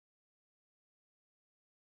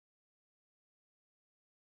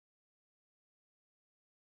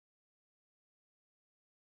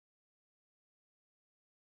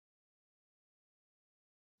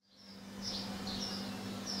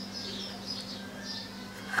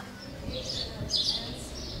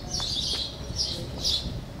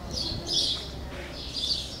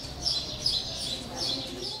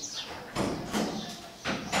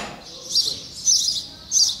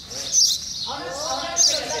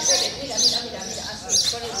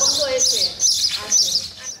Con el fondo ese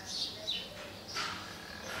hace.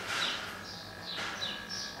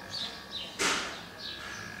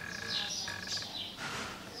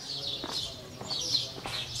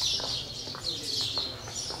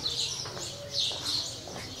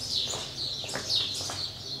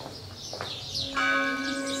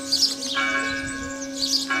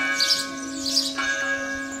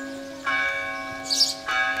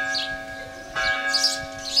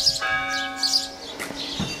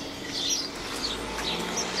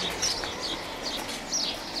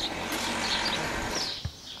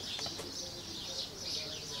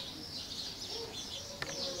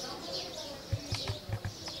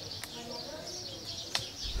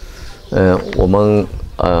 我们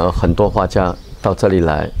很多画家到这里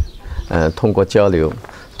来，通过交流，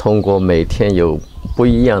通过每天有不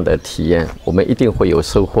一样的体验，我们一定会有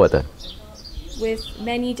收获的。With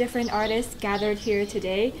many different artists gathered here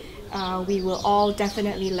today, we will all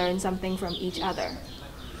definitely learn something from each other.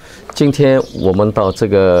 今天我们到这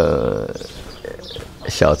个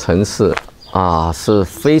小城市啊，是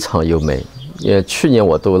非常优美。因为去年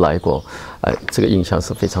我都来过，这个印象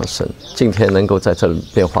是非常深。今天能够在这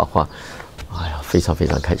边画画，哎呀，非常非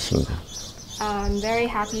常开心的。I'm very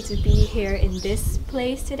happy to be here in this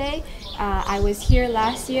place today. I was here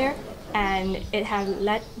last year, and it has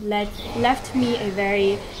left me a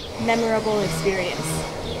very memorable experience.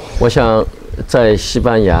 我想在西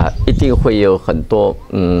班牙一定会有很多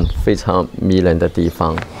非常迷人的地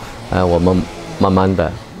方，我们慢慢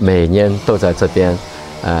的每年都在这边。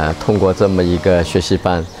通过这么一个学习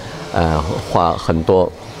班，画很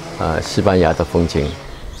多西班牙的风景。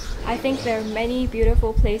I think there are many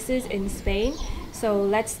beautiful places in Spain, so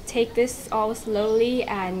let's take this all slowly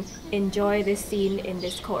and enjoy this scene in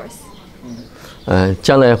this course.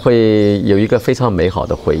 将来会有一个非常美好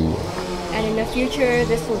的回忆。And in the future,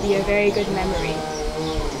 this will be a very good memory.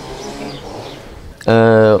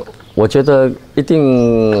 我觉得一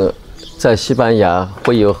定。在西班牙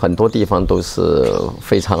会有很多地方都是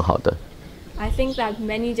非常好的。I think that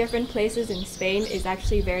many different places in Spain is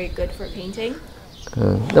actually very good for painting.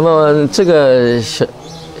 那么这个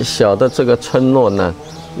小的这个村落呢，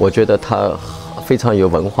我觉得它非常有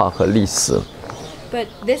文化和历史。But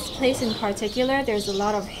this place in particular, there's a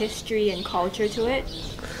lot of history and culture to it.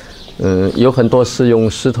 有很多是用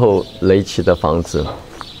石头垒起的房子。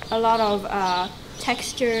A lot of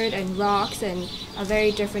textured and rocks and a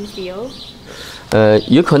very different feel.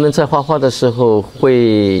 有可能在画画的时候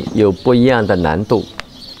会有不一样的难度。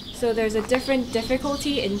So there's a different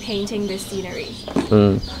difficulty in painting this scenery.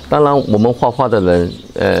 当然我们画画的人，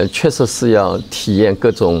确实是要体验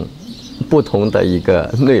各种不同的一个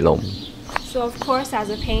内容。So of course,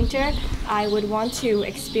 as a painter, I would want to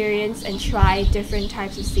experience and try different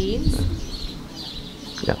types of scenes.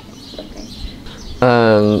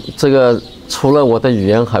 这个。除了我的语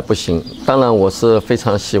言还不行，当然我是非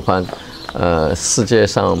常喜欢，世界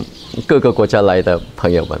上各个国家来的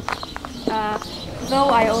朋友们。Though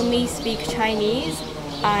I only speak Chinese,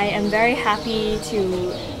 I am very happy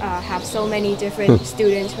to have so many different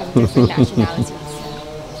students from different nationalities.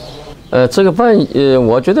 这个班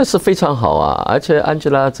我觉得是非常好啊，而且安吉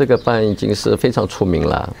拉这个班已经是非常出名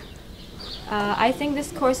了。I think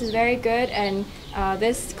this course is very good, and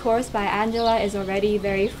this course by Angela is already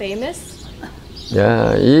very famous.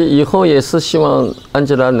 以后也是希望安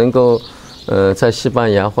吉拉能够，在西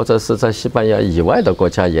班牙或者是在西班牙以外的国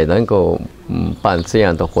家也能够办这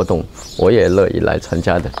样的活动，我也乐意来参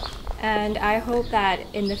加的。And I hope that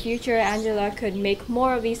in the future Angela could make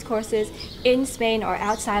more of these courses in Spain or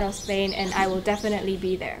outside of Spain, and I will definitely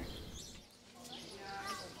be there.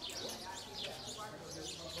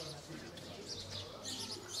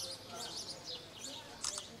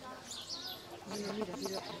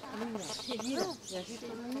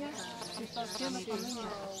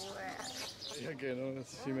 Que no,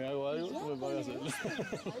 si me hago algo, tú me pagas el.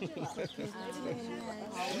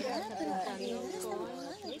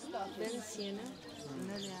 Sienna,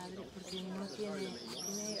 no le abre porque no tiene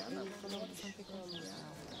color bastante complicado.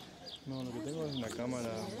 No, lo que tengo es una cámara,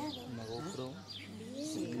 una GoPro,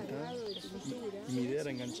 y mi idea era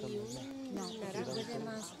engancharlo. No, pero puede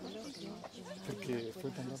más. Porque fue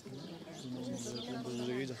tan rápido, cuando yo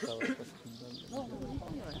llegué ya estaba pintando.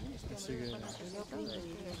 Así que,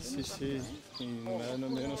 sí, y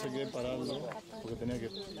no sé qué pararlo, porque tenía que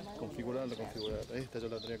configurarlo. Esta yo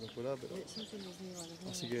la tenía configurada, pero...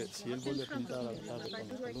 Así que si él vuelve a pintar a la tarde con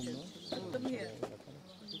los alumnos,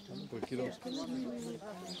 porque quiero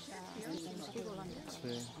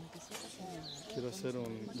hacer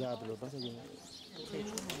un... Ya, pero lo que pasa es que...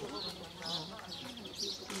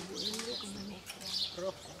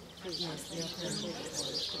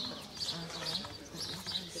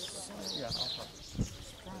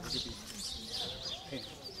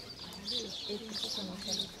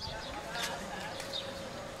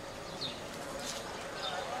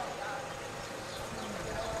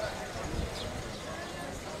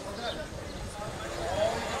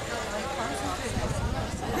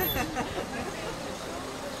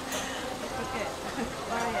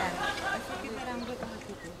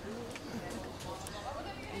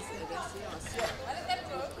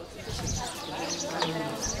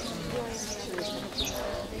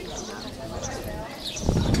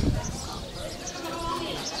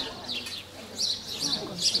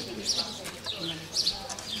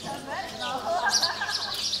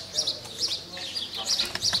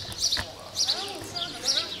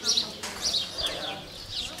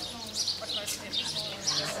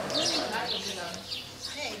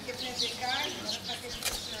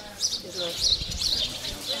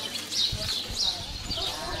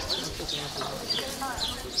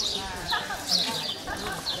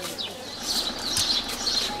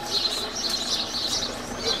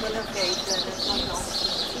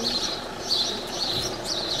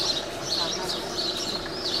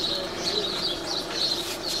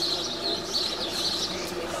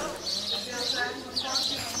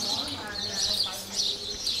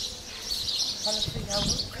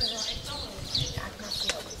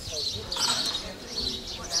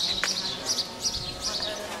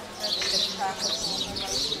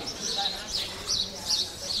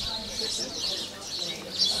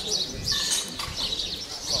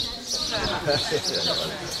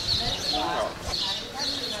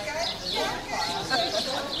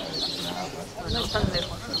 No es tan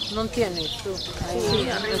lejos. No tienes tú. Ahí, sí,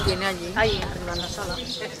 lo tiene allí. Ahí, arriba en la sala.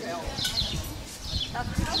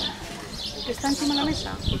 ¿El que está encima de la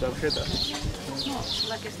mesa? Tu tarjeta. No,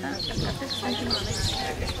 la que está, el café está encima de la mesa.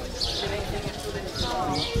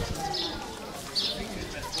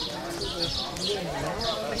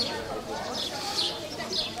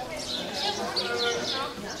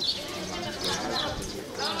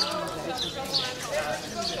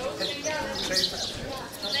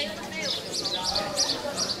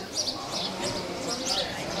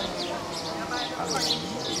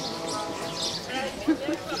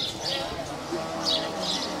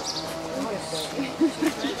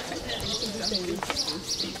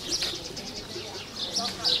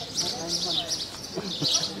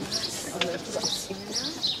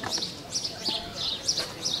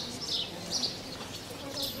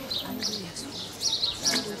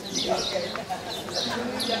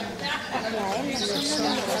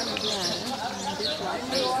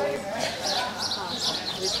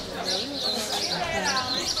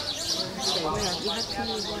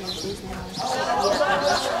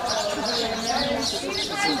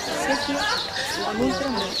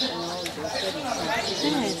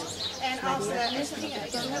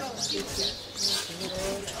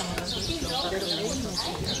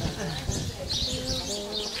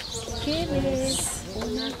 ¿Qué ves?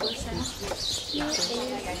 Una cosa. ¿Qué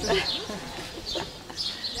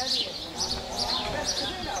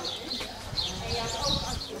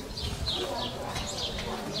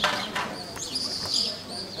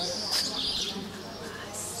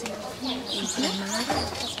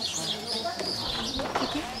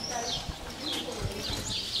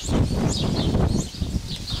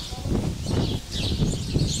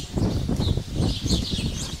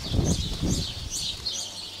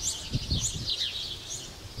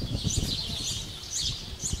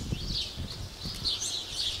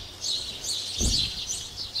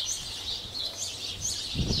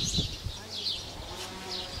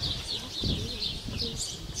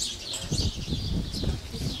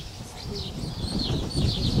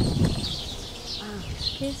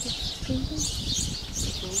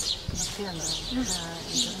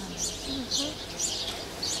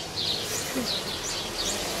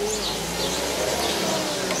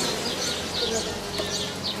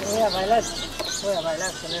es? Voy a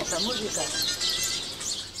bailar con esta música.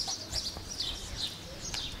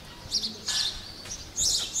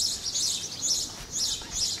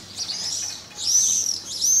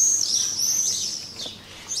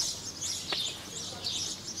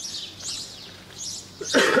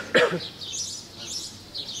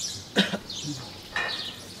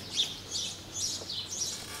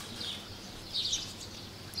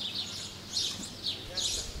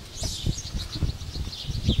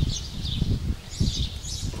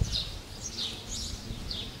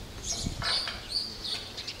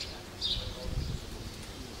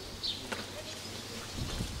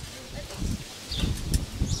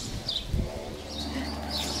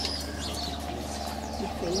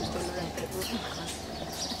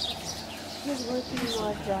 is working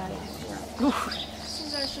more dry.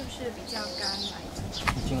 现在是不是比较干来着？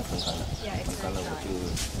已经很干了， Yeah, 很 it's 干了， very 我 dry. 就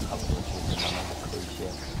差不多就慢慢的抠一些，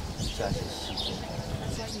加一些细节。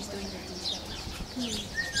 That's why he's doing the details.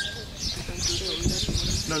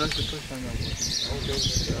 No, no, c'est pas ça, non.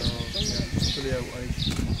 Actually, I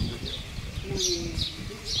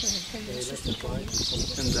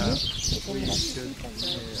and that we should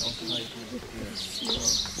outside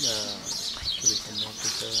to become more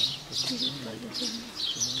prepared, like,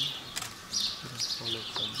 follow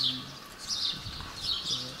some.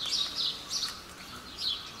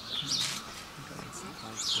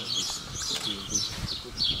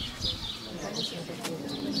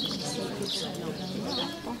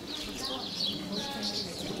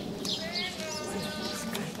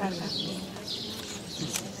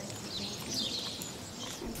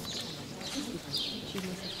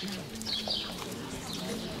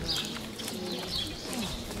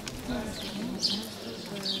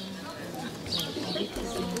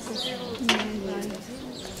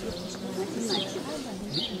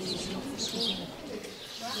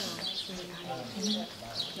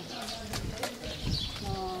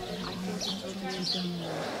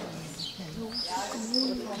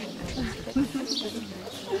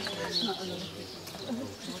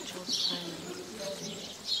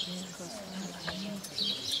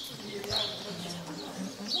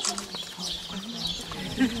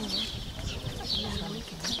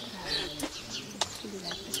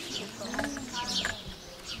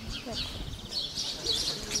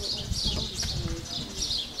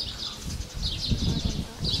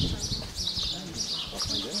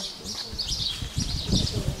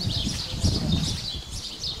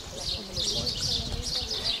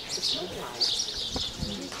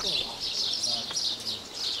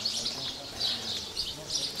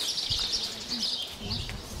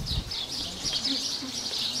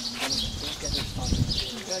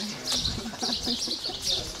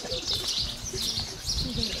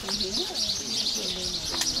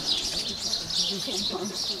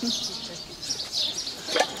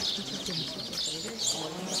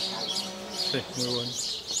 Sí, muy bueno.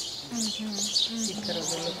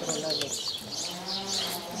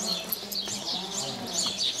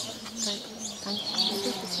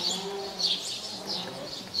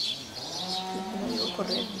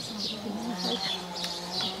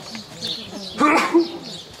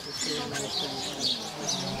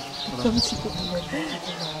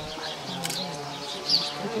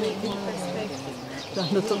 Lo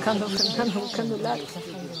ando tocando, Fernando, buscando lápiz.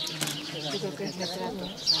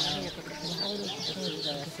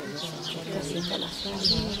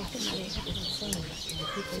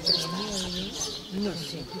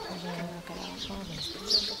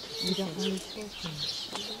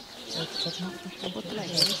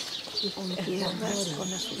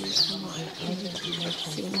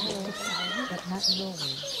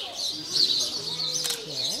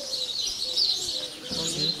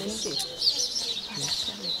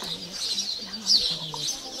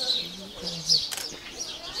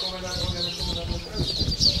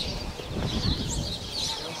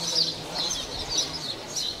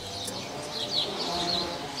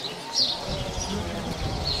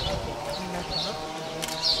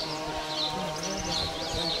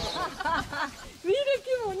 Mira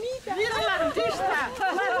qué bonita. Mira la artista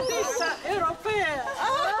europea.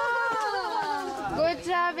 Good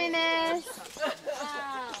job, Inés.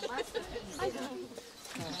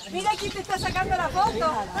 Mira quién te está sacando la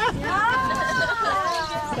foto.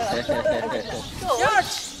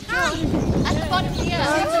 George. At the bottom here.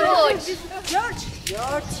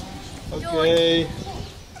 George. Okay.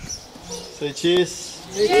 Say cheese.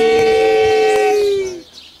 Cheese.